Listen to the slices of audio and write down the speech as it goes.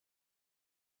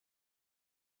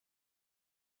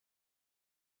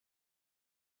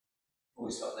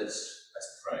Always felt let's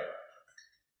pray.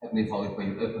 Heavenly Father,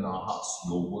 we open our hearts to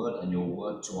your word and your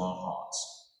word to our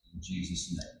hearts. In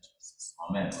Jesus' name.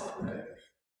 Amen. Amen.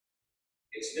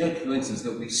 It's no coincidence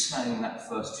that we sang that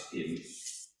first hymn. It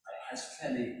has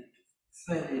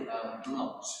fairly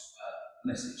blunt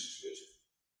message to it.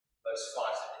 Verse 5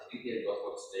 says, if you hear God's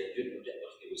word today, do not reject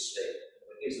what he will say.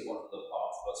 But here's the one from the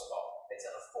part, verse 5. It's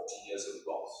out of 40 years of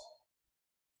wrath.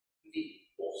 Indeed,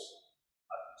 awesome.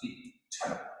 Indeed,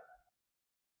 terrible.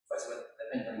 But when they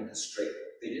went down with the straight,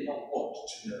 they did not want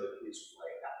to know his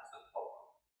way. That was the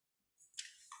problem.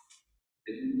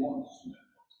 They didn't want to know.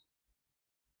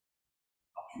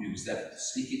 After he was there to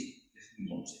seek it, they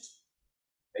didn't want it.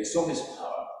 They saw his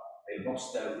power, they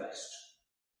lost their rest.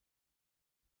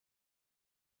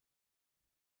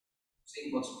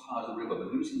 Seeing God's power as a river,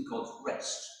 but losing God's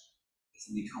rest is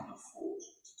something you can't afford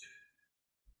to do.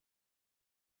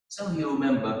 Some of you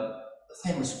remember the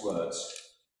famous words,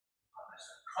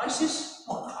 crisis?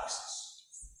 What crisis?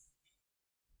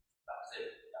 That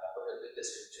was it. This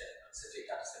is City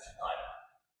Council 79.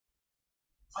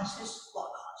 Crisis?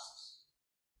 What crisis?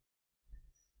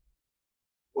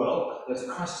 Well, there's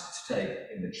a crisis today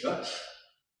in the church.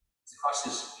 It's a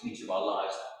crisis in each of our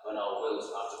lives when our will is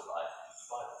out of life and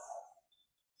divided.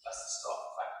 That's the start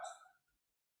of fact.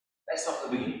 Let's start at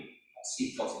the beginning and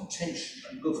see God's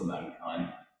intention and will for mankind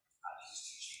and his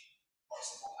teaching of a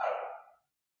simple parable.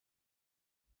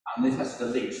 And this has to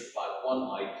be linked by one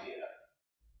idea.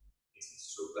 It's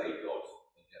to obey God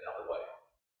and go the other way.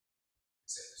 It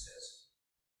simply says.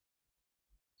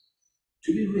 Do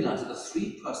we realize that the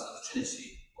three persons of the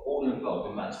Trinity are all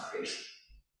involved in man's creation?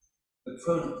 The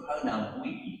pronoun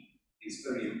we is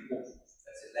very important.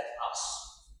 That's it, let us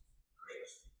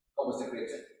create. God was the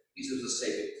creator. Jesus was the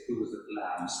Saviour, who was the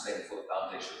Lamb slain for the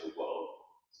foundation of the world.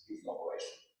 He was in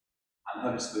operation. And the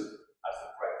Holy Spirit as the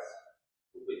breath,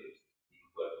 the wind,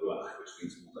 the word ruach, which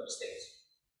means all those things.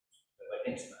 They went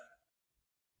into man.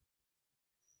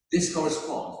 This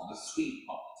corresponds with the three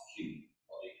parts of the human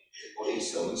body,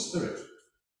 soul, and spirit.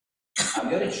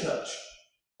 And the early church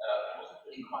was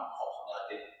really quite hot on the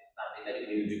idea that they had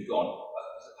it with God.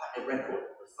 There's a patent record.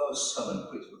 The first sermon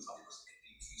preached was something was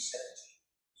 1570.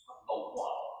 It's quite a long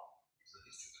while. It's the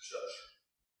history of the church.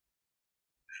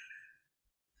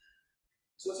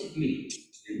 So what does it mean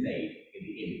to be made in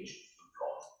the image of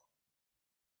God?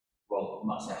 Well, you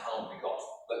might say, how long we got?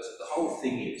 But the whole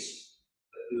thing is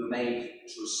that we were made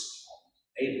to respond,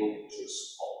 able to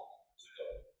respond to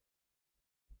God.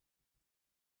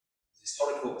 The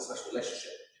historical and special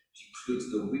relationship, which includes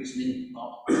the reasoning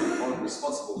part, the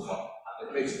responsible part, and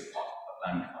the creative part of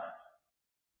mankind.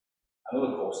 And all,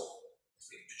 of course, is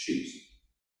freedom to choose.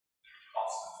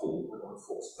 After the fall, we're on a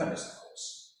false premise, of course.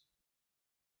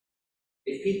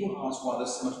 If people ask why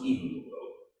there's so much evil in the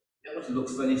world, you don't want to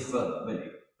look any further,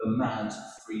 really, than man's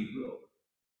free will.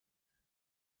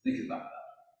 Think about that.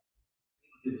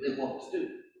 People do what they want to do.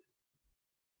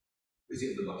 Is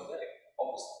it the Lord's day?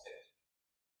 Opposite thing.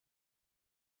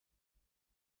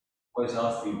 What is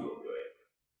our free will doing?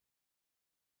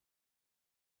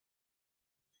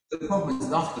 The problem is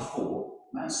that after the fall,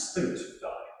 man's spirit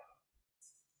died.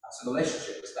 And so the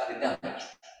relationship was badly damaged.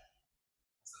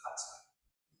 That's the fact.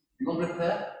 You want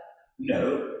repair?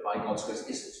 No, by God's grace,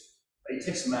 is it? But it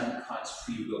takes mankind's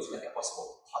free will to make it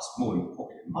possible. Plus, more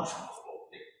importantly, much more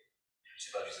importantly,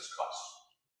 to know Jesus Christ.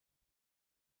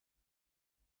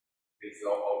 If we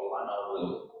align our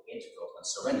will into God and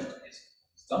surrender to His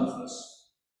done for us,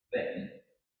 then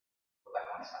we're back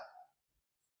on track.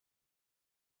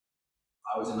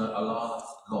 I was in a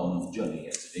long journey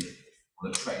yesterday on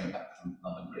a train back from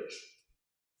London Bridge,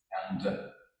 and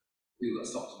we got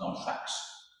stopped in our tracks.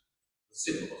 The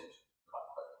signal wasn't the right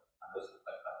way, and there was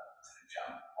a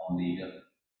jam on the line.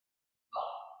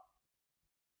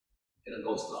 In a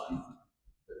God's line,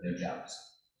 with no jams,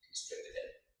 straight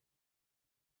ahead.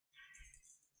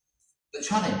 The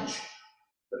challenge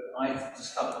that I've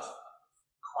discovered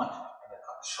quite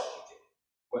shocking thing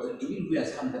was that do we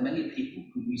realize how many people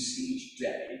who we see each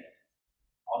day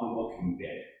are the walking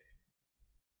dead?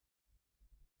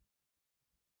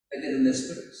 They live in their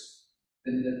spirits.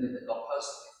 They live not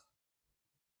personally.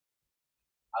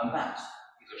 And that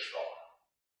is a shock.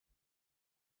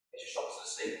 It's a shock to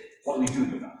say, what do we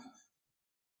do with that?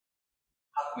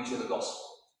 How can we share the gospel?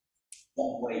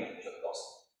 What way can we share the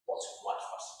gospel? What's right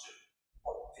for us to do?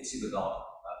 What fits in with our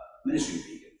ministry of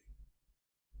people?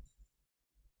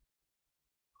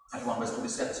 And one verse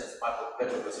 47 says the Bible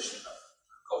better position of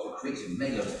God who created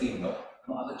male and female,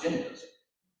 not other genders.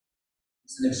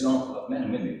 It's an example of men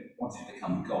and women wanting to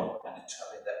become God and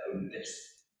determine their own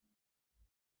destiny.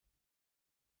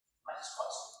 That is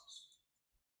quite serious.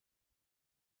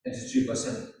 Genesis 2 verse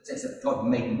 7 says that God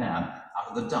made man out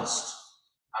of the dust.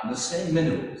 And the same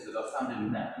minerals that are found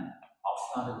in man are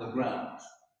found in the ground.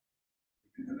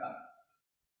 Think about it.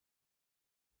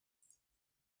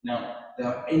 Now, there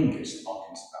are endless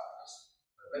arguments about this.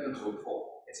 But biblical report,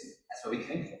 that's where we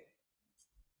came from.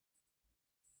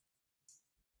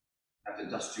 And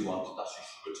the dust you want, to dust you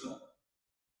should return.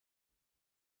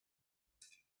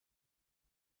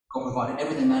 God provided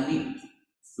everything man needed: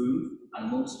 food,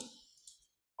 animals,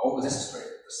 all was necessary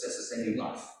to sustain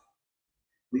life.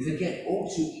 We forget all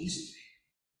too easily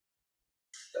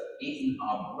that even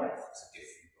our breath is a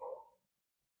gift from God.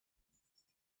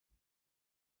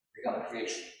 Regarding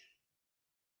creation,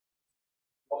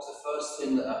 what's the first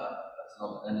thing that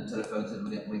the telephone said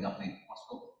when ring up the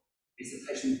hospital? It's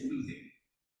the patient breathing.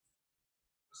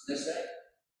 What's they say?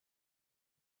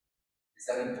 Is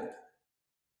that important?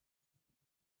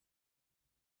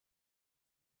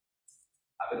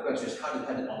 And the question is, how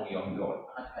dependent are we on God?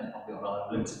 How dependent are we on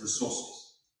our limited resources?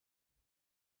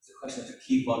 It's a question to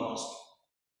keep on asking.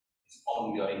 It's an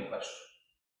ongoing question.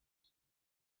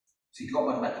 See, God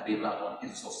won't have to be reliant on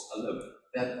his resources alone.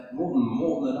 They're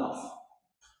more than enough.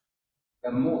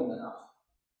 They're more than enough.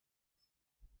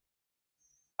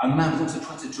 And man was also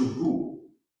trusted to rule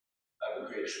over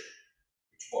creation,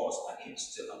 which was and is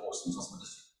still an awesome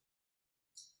responsibility.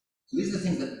 So these are the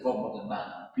things that God wanted man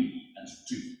to be and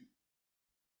to do.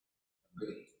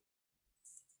 Really.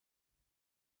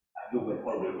 And we went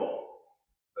horribly wrong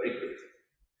very quickly.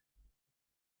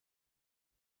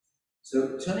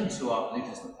 So turning to our New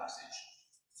Testament passage,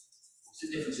 what's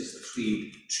the differences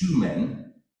between two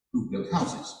men who built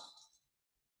houses?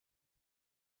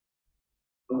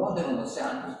 The one built on the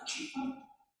sand was cheaper,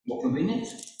 more convenient,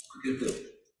 quicker to build.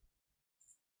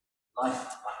 Life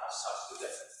might have such the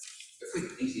death. A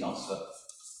quick, easy answer,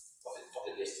 what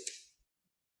it is.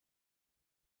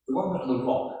 The one built on the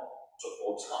rock took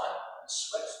more time and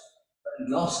sweat, but it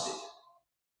lasted.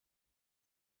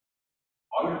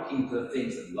 Are we looking for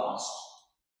things that last?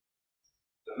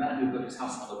 The man who built his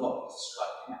house on the rock is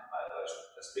described in my version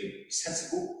as being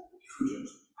sensible, prudent,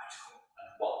 practical,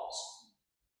 and wise.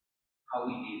 How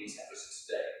we need these emphasis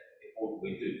today in all that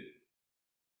we do.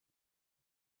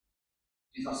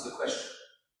 This answers the question: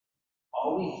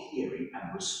 are we hearing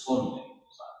and responding to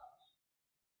silence?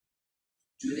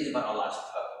 Do we think about our life's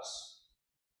purpose?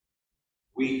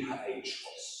 We have a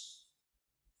choice.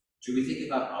 Do we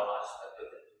think about our life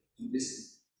to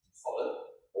listen, follow,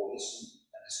 or listen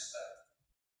and disobey?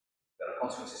 There are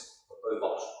consequences for both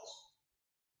options.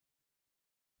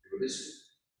 We will listen,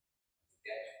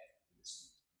 forget, listen,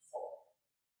 and follow.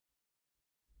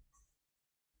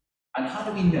 And how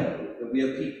do we know that we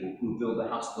are people who build the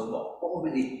house on the rock? What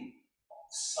are the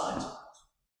signs of that?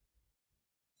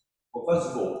 Well, first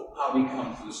of all, how we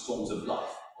come through the storms of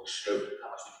life will show how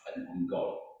much we depend on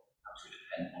God, how much we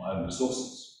depend on our own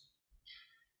resources.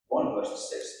 One version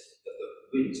says that the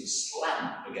winds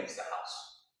slam against the house.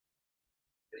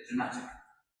 It's dramatic.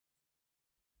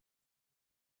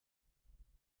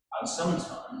 And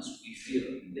sometimes we feel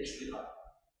literally like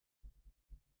that.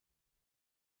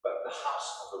 But the house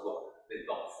of the rock did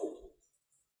not fall.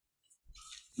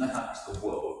 No matter how the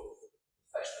world, the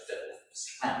flesh of the devil,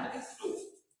 slammed against the door.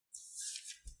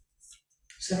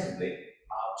 Secondly,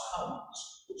 our tongues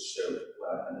will show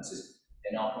where, and this is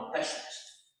in our professions,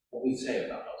 what we say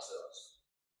about ourselves,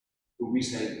 who we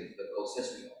say that God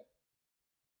says we are,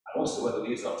 and also whether we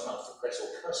use our tongues to bless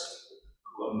or curse people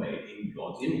who are made in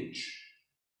God's image.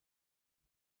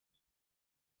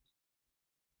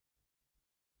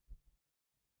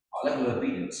 Our level of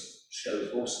obedience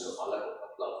shows also our level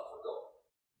of love for God.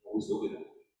 Always will be that.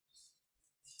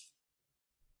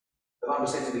 The Bible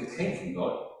says that we came from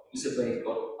God, disobeyed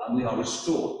God, and we are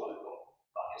restored by God,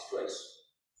 by his grace,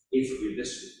 if we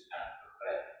listen and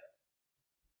obey.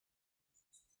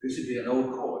 This should be an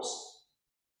old chorus: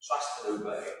 trust and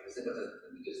obey. There's the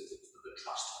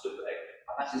trust and obey.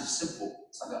 And that is simple,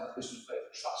 something like the Christian faith: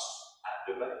 trust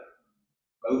and obey.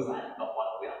 Both and, not one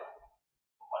or the other.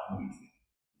 Not one mutually.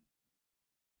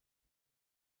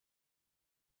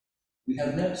 We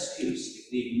have no excuse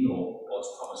if we ignore God's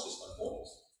promises and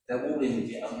warnings. They're all in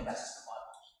the only message of the Bible.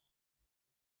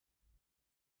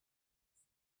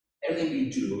 Everything we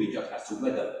do will be judged as to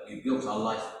whether we built our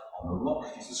life on the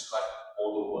rock, Jesus Christ, or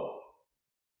the world.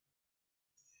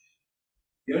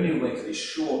 The only way to be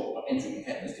sure of entering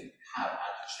heaven is to have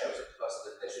and to cherish a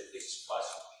personal relationship with Jesus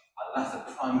Christ. And that's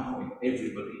the prime point of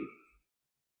every believer.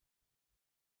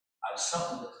 And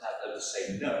something that has them to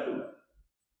say no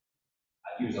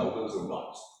and use our wills and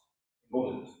rights in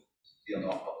order to be on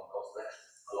God's direction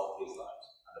along his lives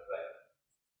and obey.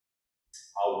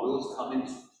 Our wills come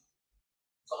into it.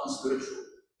 So our spiritual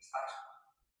is practical.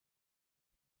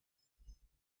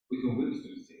 We can will to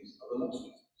do things, but we're not to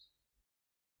do things.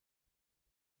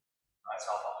 That's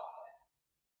our part.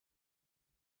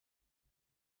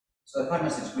 So the prime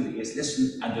message really is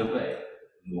listen and obey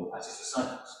the Lord as his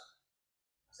disciples.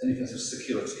 As any sense of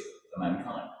security for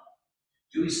mankind.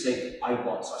 Do we say, I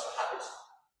want such a habit?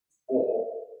 Or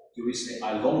do we say,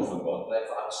 I long for God,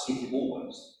 therefore I will seek him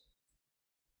always?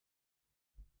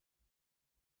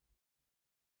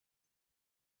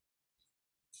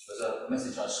 There's a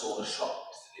message I saw in a shop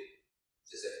yesterday. It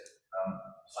says,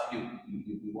 it's like you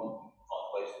want, you can't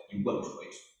wait, you won't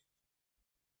wait.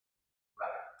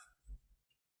 Right.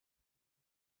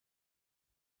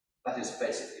 That is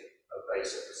basically a very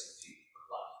simplistic view of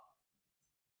life.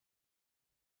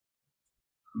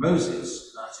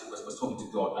 Moses was talking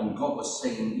to God, and God was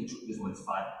saying, he took this one 5,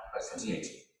 verse 28.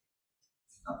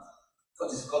 What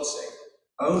does God say?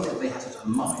 Oh, that they had such a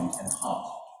mind and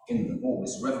heart in them,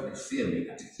 always reverently fear me,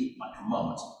 and to keep my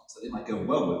commandments, so that it might go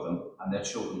well with them and their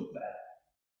children there.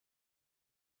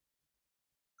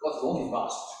 God's wanting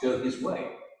us to go his way,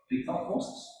 but he can't force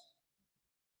us.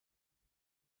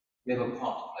 We have a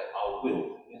part to play, our will.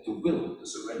 We have to will to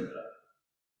surrender,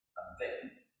 and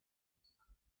then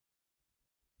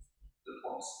the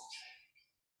promise will change.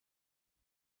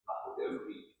 That will go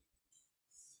read.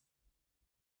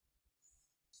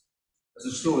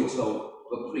 There's a story told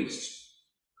of a priest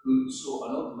who saw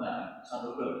an old man on the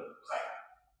road praying.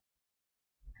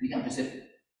 And he came and said,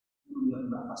 "You young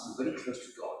man must be very close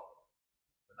to God."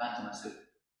 The man said,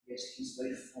 "Yes, he's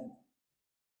very fond.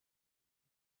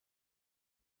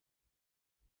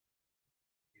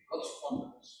 If God's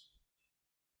fondness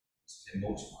is to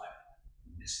mortify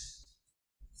and listen,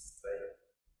 pray."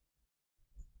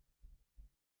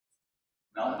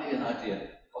 Now, I need an idea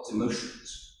God's emotions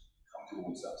come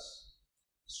towards us.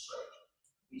 Straight.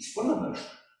 He's full of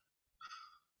emotion.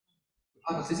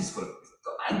 The Bible says he's full of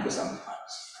anger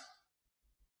sometimes.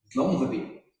 He's longing for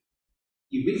people.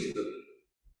 He wills for people.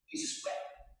 Jesus wept.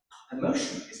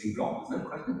 Emotion is in God. There's no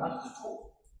question about it at all.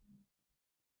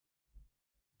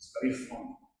 It's very fond.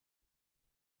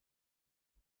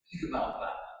 Think about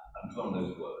that and put on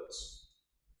those words.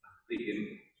 Big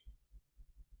impact.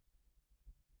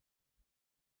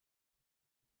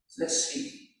 So let's seek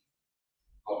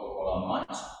God with all our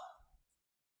might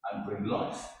and bring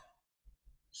life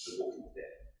to the walking dead.